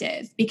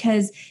Collective,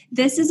 because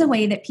this is a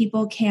way that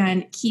people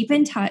can keep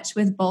in touch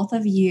with both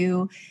of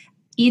you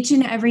each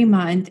and every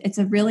month. It's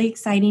a really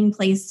exciting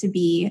place to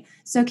be.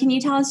 So can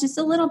you tell us just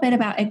a little bit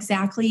about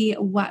exactly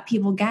what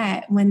people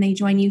get when they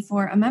join you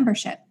for a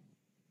membership?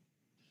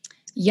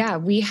 Yeah,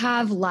 we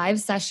have live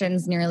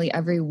sessions nearly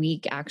every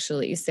week,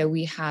 actually. So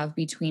we have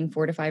between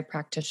 4 to 5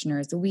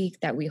 practitioners a week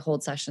that we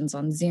hold sessions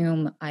on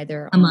Zoom,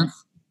 either A month.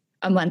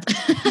 a month,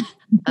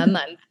 a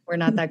month. We're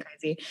not that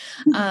crazy.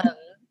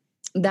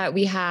 That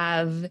we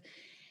have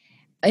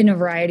in a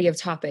variety of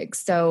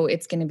topics. So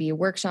it's going to be a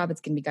workshop.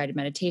 It's going to be guided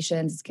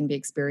meditations. It's going to be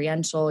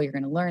experiential. You're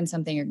going to learn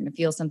something. You're going to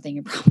feel something.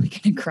 You're probably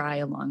going to cry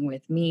along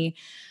with me.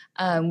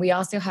 We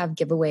also have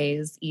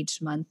giveaways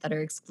each month that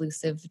are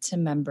exclusive to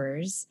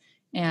members,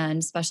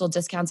 and special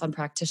discounts on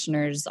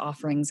practitioners'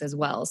 offerings as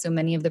well. So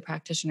many of the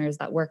practitioners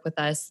that work with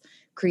us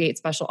create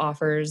special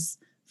offers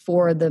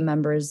for the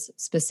members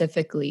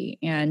specifically.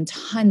 And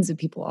tons of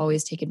people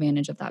always take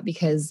advantage of that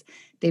because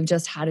they've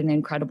just had an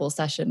incredible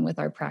session with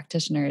our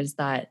practitioners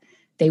that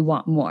they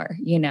want more,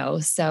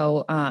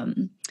 So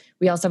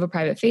we also have a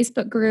private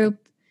Facebook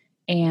group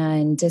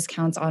and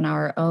discounts on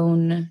our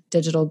own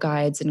digital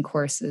guides and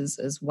courses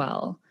as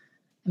well.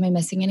 Am I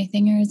missing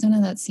anything, Arizona?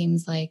 That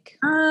seems like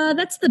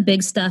that's the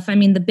big stuff. I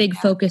mean, the big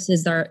focus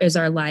is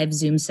our live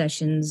Zoom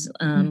sessions.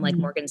 Like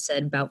Morgan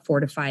said, about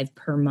 4 to 5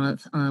 per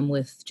month,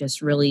 with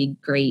just really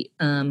great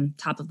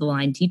top of the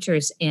line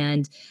teachers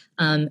and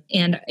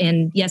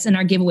yes, and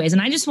our giveaways.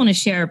 And I just want to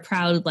share a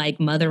proud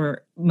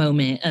mother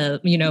moment,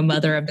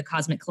 mother of the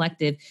Cosmic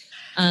Collective.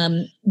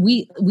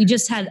 We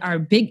just had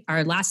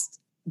our last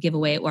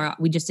giveaway, or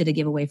we just did a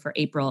giveaway for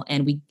April,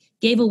 and we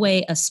gave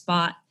away a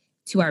spot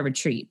to our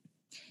retreat.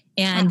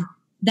 And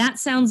that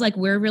sounds like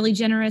we're really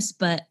generous,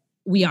 but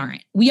we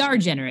aren't. We are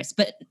generous,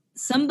 but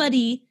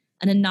somebody,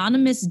 an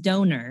anonymous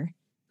donor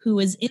who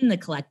is in the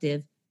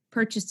collective,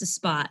 purchased a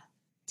spot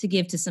to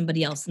give to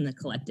somebody else in the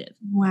collective.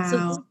 Wow.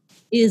 So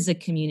this is a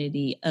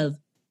community of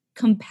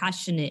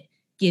compassionate,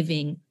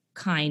 giving,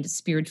 kind,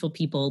 spiritual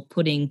people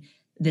putting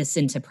this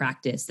into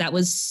practice. That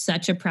was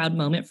such a proud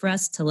moment for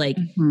us to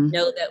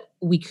know that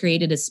we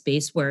created a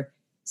space where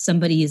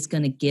somebody is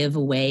going to give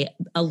away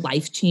a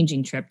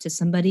life-changing trip to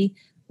somebody.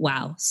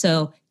 Wow.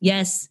 So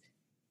yes,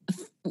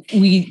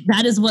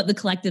 that is what the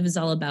collective is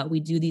all about.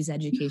 We do these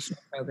educational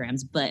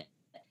programs, but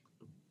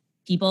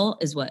people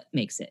is what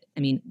makes it. I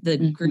mean, the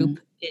group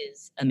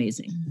is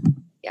amazing.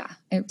 Yeah.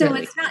 So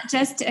it's not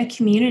just a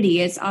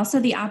community. It's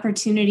also the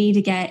opportunity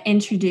to get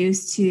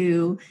introduced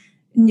to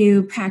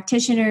new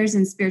practitioners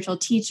and spiritual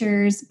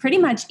teachers pretty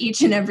much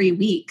each and every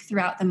week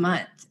throughout the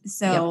month.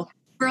 So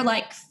for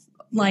like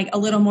a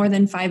little more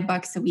than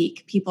 $5 a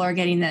week, people are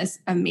getting this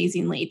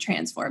amazingly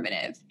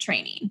transformative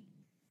training.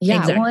 Yeah.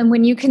 Exactly. Well, and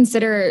when you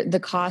consider the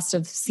cost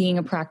of seeing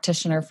a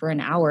practitioner for an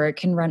hour, it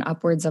can run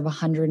upwards of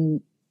 $100,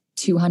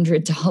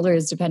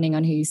 $200, depending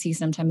on who you see,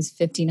 sometimes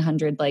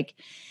 $1,500.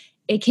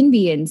 It can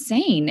be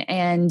insane.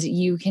 And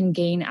you can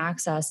gain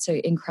access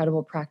to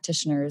incredible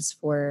practitioners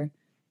for,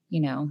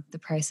 the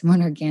price of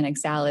one organic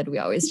salad we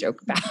always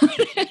joke about.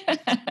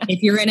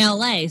 If you're in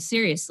LA,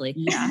 seriously.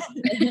 Yeah.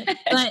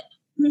 But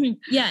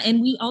yeah.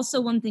 And we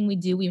also, one thing we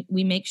do,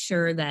 we make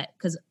sure that,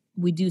 because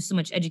we do so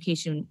much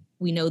education,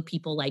 we know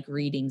people like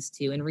readings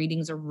too. And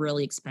readings are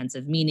really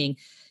expensive, meaning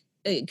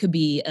it could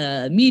be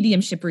a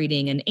mediumship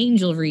reading, an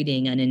angel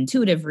reading, an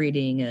intuitive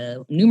reading, a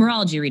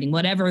numerology reading,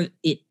 whatever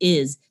it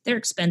is, they're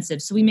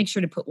expensive. So we make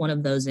sure to put one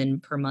of those in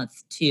per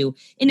month too,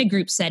 in a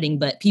group setting.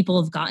 But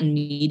people have gotten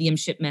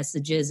mediumship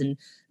messages and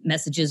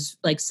messages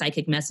like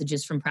psychic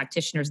messages from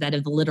practitioners that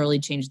have literally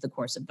changed the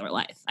course of their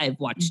life. I've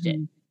watched it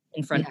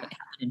in front of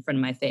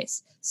my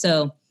face.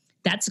 So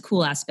that's a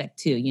cool aspect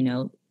too.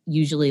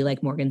 Usually,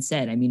 like Morgan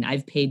said, I mean,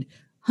 I've paid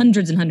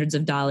hundreds and hundreds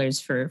of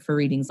dollars for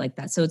readings like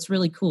that. So it's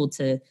really cool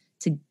to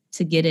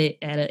get it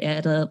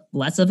at a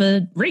less of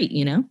a rate,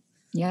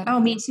 Yeah. Oh,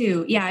 me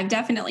too. Yeah. I've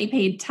definitely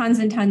paid tons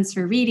and tons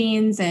for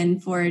readings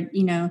and for,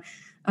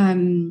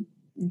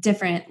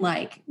 different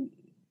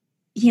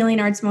healing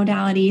arts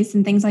modalities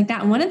and things like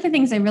that. And one of the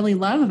things I really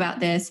love about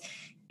this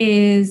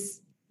is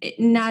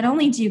not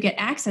only do you get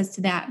access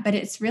to that, but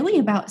it's really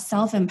about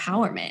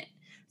self-empowerment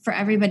for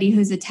everybody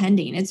who's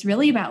attending. It's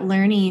really about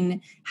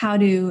learning how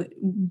to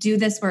do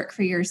this work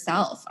for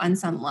yourself on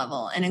some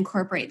level and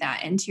incorporate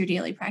that into your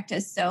daily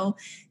practice. So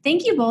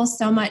thank you both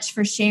so much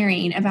for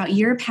sharing about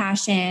your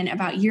passion,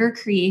 about your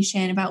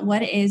creation, about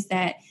what it is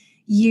that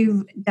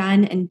you've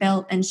done and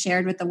built and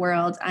shared with the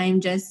world. I'm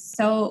just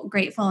so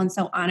grateful and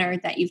so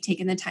honored that you've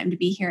taken the time to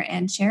be here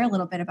and share a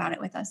little bit about it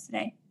with us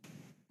today.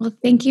 Well,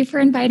 thank you for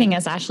inviting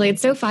us, Ashley.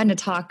 It's so fun to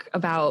talk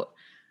about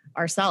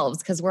ourselves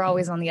because we're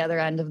always on the other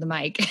end of the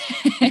mic.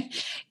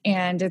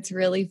 And it's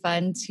really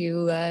fun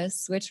to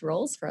switch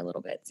roles for a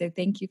little bit. So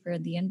thank you for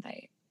the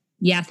invite.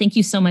 Yeah, thank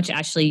you so much,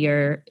 Ashley.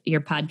 Your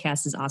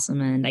podcast is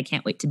awesome, and I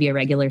can't wait to be a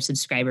regular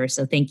subscriber.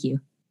 So thank you.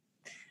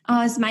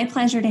 Oh, it's my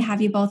pleasure to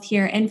have you both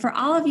here. And for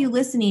all of you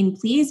listening,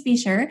 please be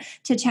sure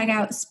to check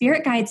out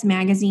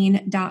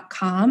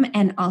spiritguidesmagazine.com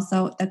and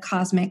also the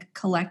Cosmic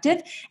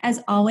Collective.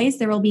 As always,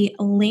 there will be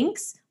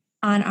links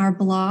on our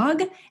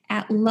blog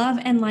at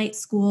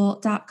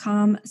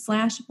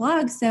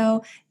loveandlightschool.com/blog.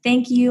 So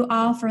thank you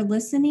all for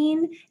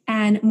listening.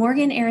 And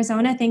Morgan,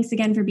 Arizona, thanks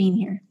again for being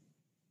here.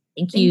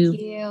 Thank you.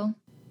 Thank you.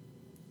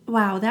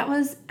 Wow, that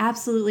was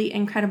absolutely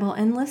incredible.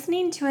 And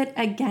listening to it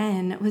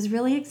again was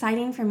really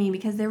exciting for me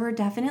because there were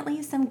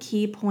definitely some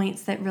key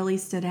points that really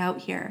stood out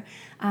here.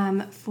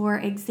 For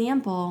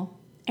example,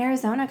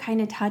 Arizona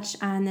kind of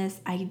touched on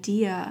this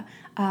idea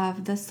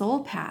of the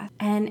soul path.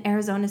 And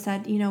Arizona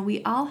said,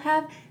 we all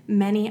have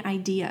many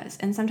ideas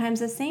and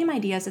sometimes the same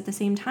ideas at the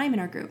same time in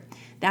our group.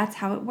 That's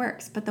how it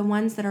works. But the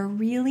ones that are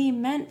really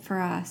meant for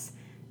us,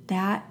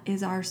 that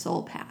is our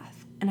soul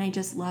path. And I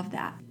just love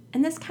that.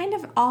 And this kind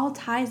of all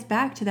ties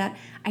back to that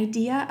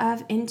idea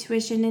of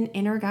intuition and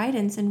inner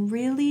guidance and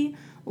really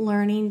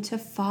learning to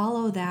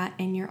follow that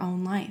in your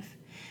own life.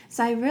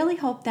 So I really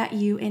hope that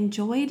you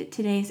enjoyed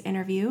today's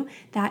interview,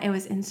 that it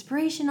was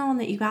inspirational and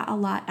that you got a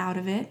lot out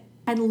of it.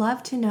 I'd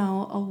love to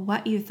know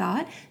what you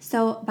thought.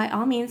 So by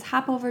all means,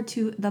 hop over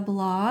to the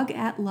blog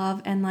at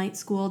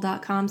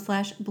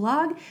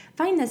loveandlightschool.com/blog,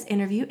 find this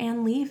interview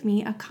and leave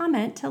me a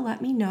comment to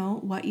let me know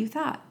what you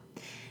thought.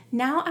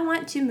 Now I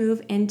want to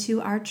move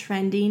into our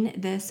Trending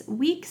This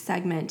Week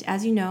segment.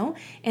 As you know,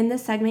 in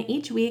this segment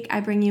each week, I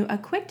bring you a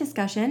quick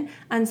discussion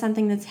on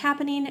something that's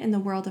happening in the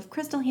world of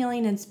crystal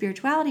healing and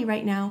spirituality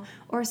right now,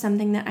 or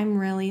something that I'm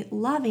really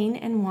loving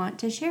and want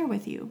to share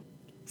with you.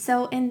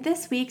 So in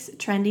this week's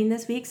Trending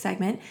This Week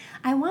segment,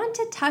 I want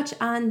to touch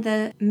on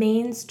the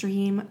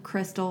mainstream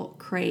crystal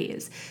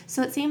craze.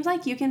 So it seems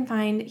like you can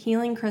find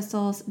healing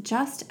crystals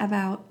just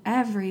about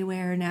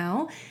everywhere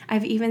now.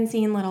 I've even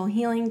seen little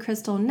healing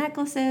crystal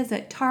necklaces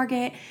at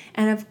Target.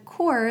 And of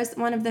course,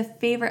 one of the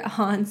favorite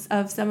haunts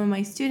of some of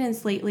my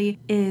students lately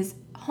is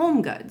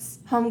Home Goods.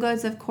 Home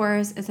Goods, of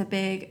course, is a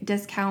big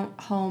discount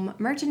home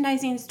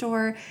merchandising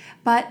store,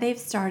 but they've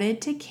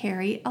started to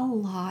carry a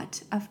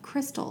lot of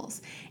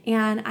crystals.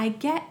 And I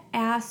get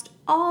asked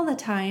all the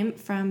time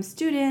from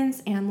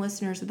students and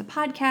listeners of the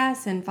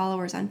podcast and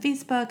followers on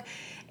Facebook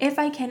if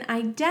I can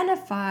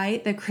identify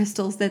the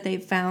crystals that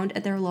they've found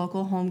at their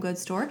local Home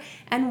Goods store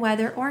and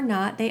whether or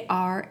not they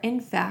are, in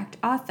fact,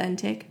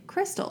 authentic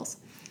crystals.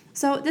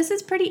 So this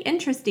is pretty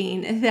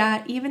interesting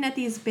that even at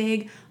these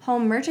big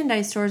home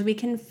merchandise stores, we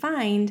can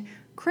find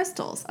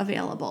crystals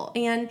available.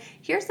 And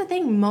here's the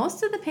thing,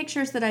 most of the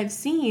pictures that I've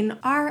seen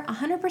are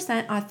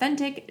 100%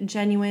 authentic,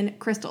 genuine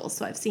crystals.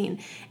 So I've seen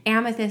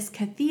amethyst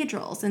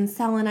cathedrals and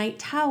selenite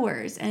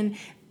towers and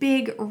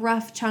big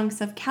rough chunks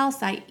of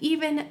calcite,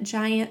 even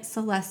giant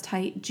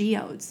celestite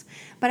geodes.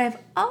 But I've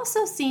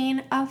also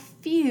seen a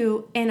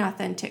few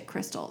inauthentic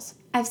crystals.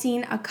 I've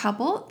seen a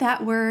couple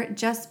that were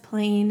just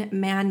plain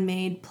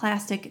man-made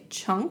plastic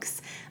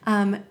chunks.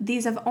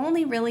 These have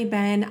only really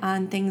been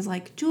on things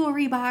like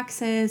jewelry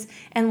boxes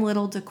and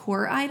little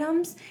decor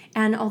items.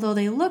 And although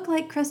they look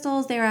like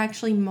crystals, they're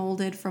actually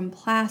molded from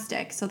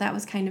plastic. So that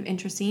was kind of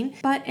interesting.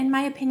 But in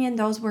my opinion,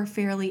 those were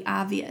fairly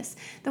obvious.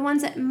 The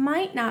ones that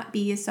might not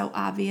be so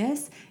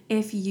obvious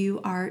if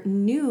you are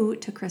new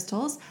to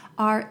crystals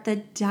are the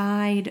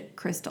dyed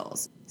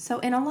crystals. So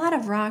in a lot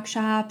of rock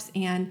shops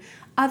and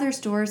other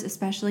stores,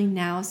 especially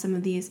now, some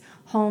of these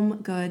home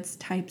goods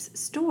types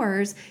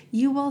stores,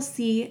 you will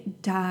see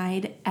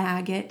dyed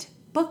agate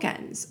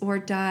bookends or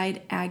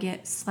dyed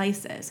agate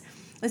slices.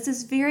 This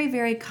is very,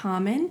 very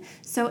common.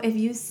 So if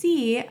you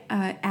see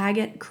an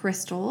agate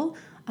crystal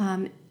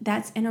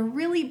that's in a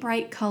really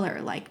bright color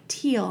like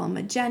teal,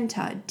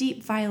 magenta,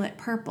 deep violet,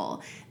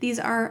 purple, these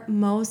are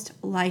most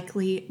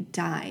likely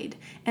dyed.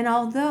 And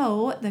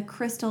although the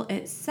crystal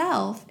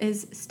itself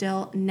is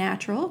still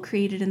natural,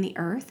 created in the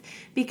earth,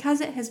 because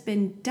it has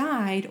been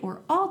dyed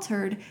or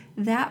altered,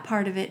 that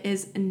part of it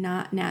is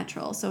not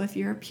natural. So if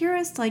you're a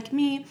purist like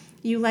me,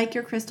 you like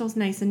your crystals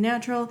nice and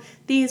natural,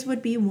 these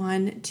would be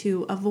one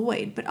to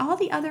avoid. But all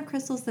the other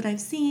crystals that I've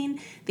seen,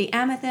 the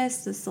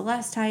amethysts, the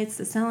celestites,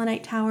 the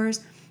selenite towers,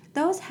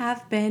 those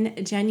have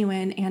been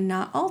genuine and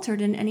not altered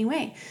in any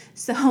way.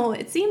 So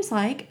it seems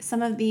like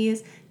some of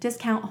these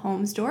discount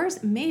home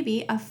stores may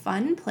be a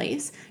fun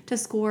place to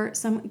score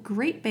some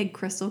great big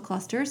crystal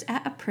clusters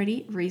at a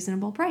pretty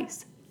reasonable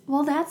price.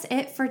 Well, that's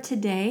it for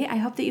today. I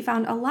hope that you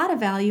found a lot of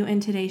value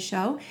in today's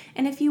show.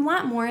 And if you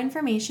want more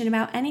information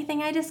about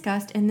anything I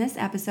discussed in this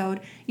episode,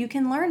 you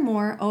can learn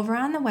more over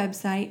on the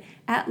website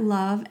at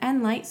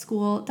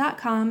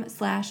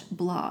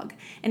loveandlightschool.com/blog.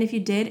 And if you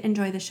did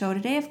enjoy the show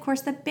today, of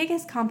course, the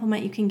biggest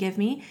compliment you can give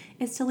me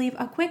is to leave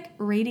a quick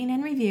rating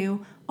and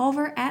review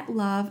over at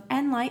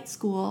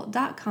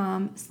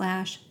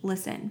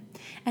loveandlightschool.com/listen.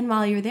 And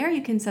while you're there,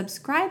 you can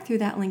subscribe through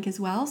that link as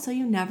well so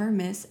you never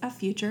miss a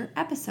future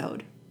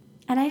episode.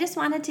 And I just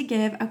wanted to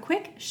give a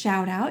quick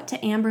shout out to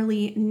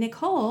Amberly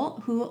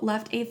Nicole, who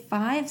left a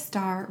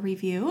 5-star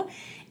review.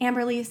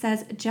 Amberly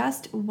says,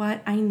 just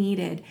what I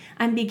needed.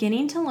 I'm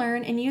beginning to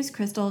learn and use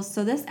crystals,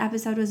 so this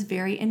episode was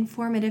very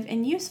informative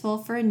and useful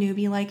for a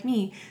newbie like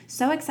me.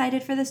 So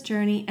excited for this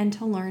journey and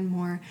to learn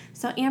more.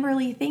 So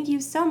Amberly, thank you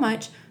so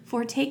much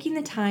for taking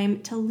the time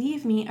to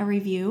leave me a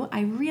review.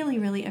 I really,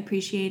 really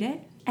appreciate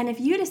it. And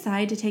if you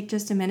decide to take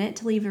just a minute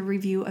to leave a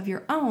review of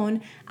your own,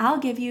 I'll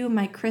give you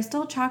my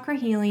Crystal Chakra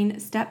Healing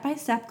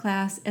step-by-step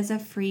class as a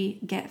free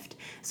gift.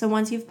 So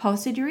once you've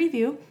posted your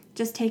review,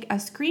 just take a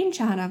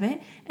screenshot of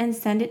it and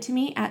send it to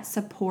me at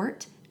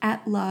support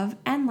at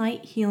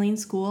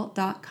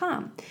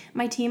loveandlighthealingschool.com.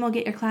 My team will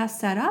get your class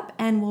set up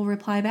and will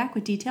reply back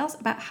with details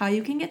about how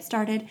you can get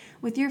started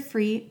with your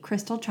free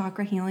crystal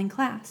chakra healing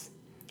class.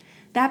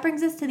 That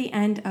brings us to the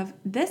end of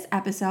this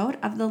episode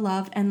of the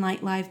Love and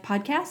Light Live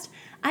podcast.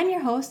 I'm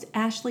your host,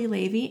 Ashley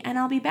Levy, and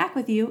I'll be back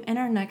with you in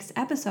our next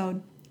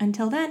episode.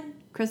 Until then,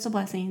 crystal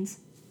blessings.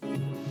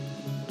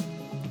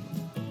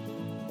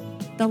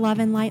 The Love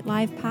and Light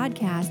Live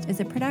podcast is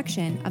a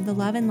production of the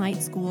Love and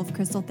Light School of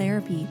Crystal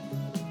Therapy.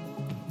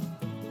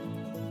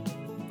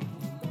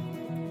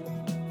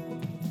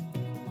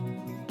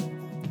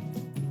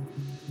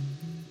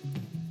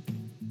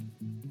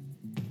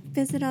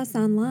 Visit us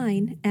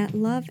online at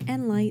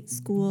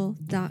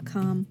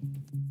loveandlightschool.com.